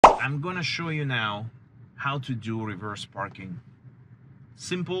I'm gonna show you now how to do reverse parking.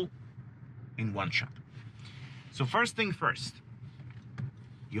 Simple, in one shot. So first thing first,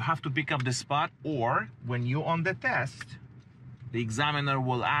 you have to pick up the spot, or when you're on the test, the examiner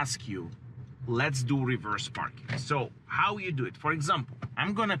will ask you, let's do reverse parking. So how you do it? For example,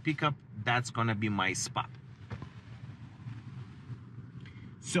 I'm gonna pick up, that's gonna be my spot.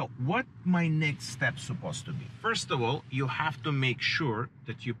 So what my next step supposed to be? First of all, you have to make sure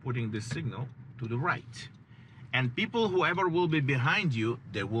that you're putting the signal to the right. And people, whoever will be behind you,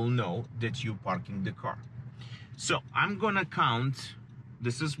 they will know that you're parking the car. So I'm gonna count.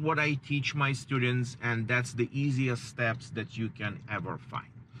 This is what I teach my students, and that's the easiest steps that you can ever find.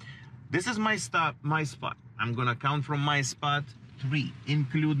 This is my spot. I'm gonna count from my spot 3,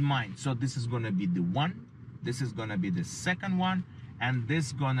 include mine. So this is gonna be the 1, this is gonna be the second one, and this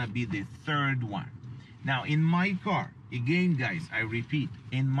is gonna be the third one. Now in my car, again guys, I repeat,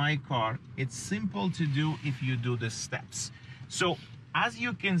 in my car, it's simple to do if you do the steps. So as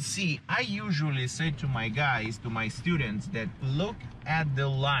you can see, I usually say to my guys, to my students, that look at the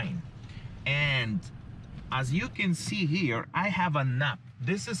line. And as you can see here, I have a nap.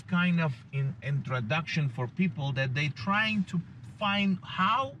 This is kind of an introduction for people that they're trying to find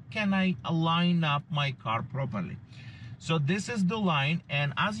how can I line up my car properly. So this is the line,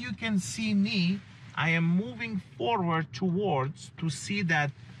 and as you can see me, I am moving forward towards to see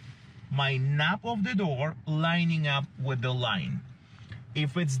that my knob of the door lining up with the line.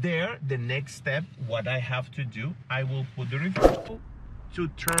 If it's there, the next step, what I have to do, I will put the reversal to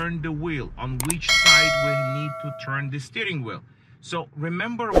turn the wheel, on which side we need to turn the steering wheel. So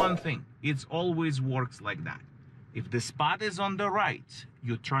remember one thing, it always works like that. If the spot is on the right,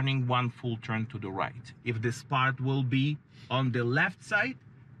 you're turning one full turn to the right. If the spot will be on the left side,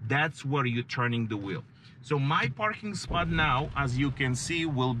 that's where you're turning the wheel. So my parking spot now, as you can see,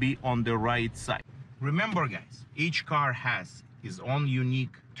 will be on the right side. Remember guys, each car has its own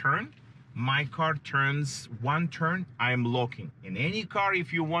unique turn. My car turns one turn, I'm locking. In any car,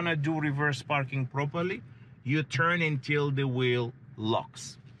 if you wanna do reverse parking properly, you turn until the wheel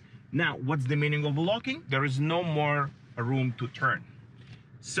locks. Now, what's the meaning of locking? There is no more room to turn.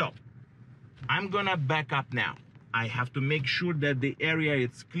 So, I'm gonna back up now. I have to make sure that the area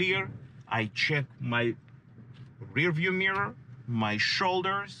is clear. I check my rear view mirror, my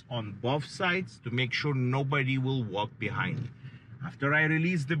shoulders on both sides to make sure nobody will walk behind me. After I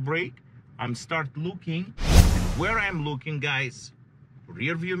release the brake, I'm start looking, and where I'm looking, guys,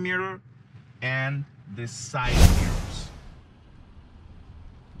 rear view mirror and the side mirrors.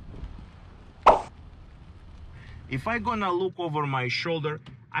 If I'm gonna look over my shoulder,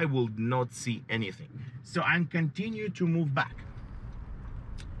 I will not see anything. So I'm continue to move back.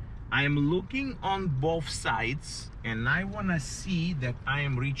 I am looking on both sides, and I wanna see that I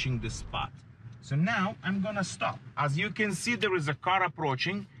am reaching the spot. So now I'm gonna stop. As you can see, there is a car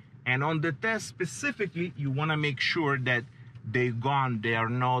approaching, and on the test specifically, you wanna make sure that they're gone, they are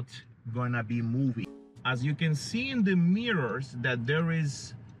not gonna be moving. As you can see in the mirrors, that there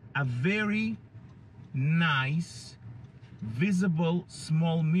is a very nice visible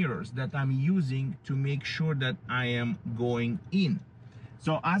small mirrors that I'm using to make sure that I am going in.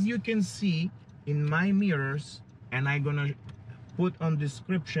 So as you can see in my mirrors, and I'm gonna put on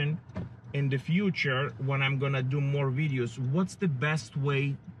description in the future when I'm gonna do more videos, what's the best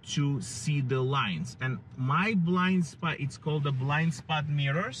way to see the lines. And my blind spot, it's called the blind spot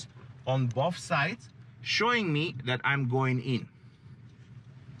mirrors on both sides, showing me that I'm going in.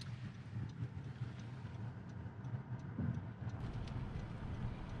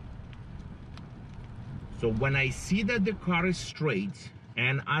 So when I see that the car is straight,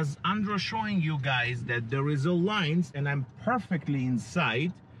 and as Andrew showing you guys that there is a lines and I'm perfectly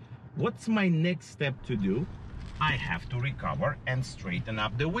inside, what's my next step to do? I have to recover and straighten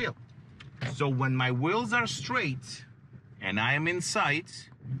up the wheel. So when my wheels are straight and I am inside,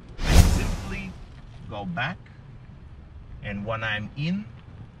 I simply go back, and when I'm in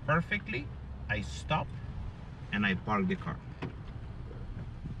perfectly, I stop and I park the car.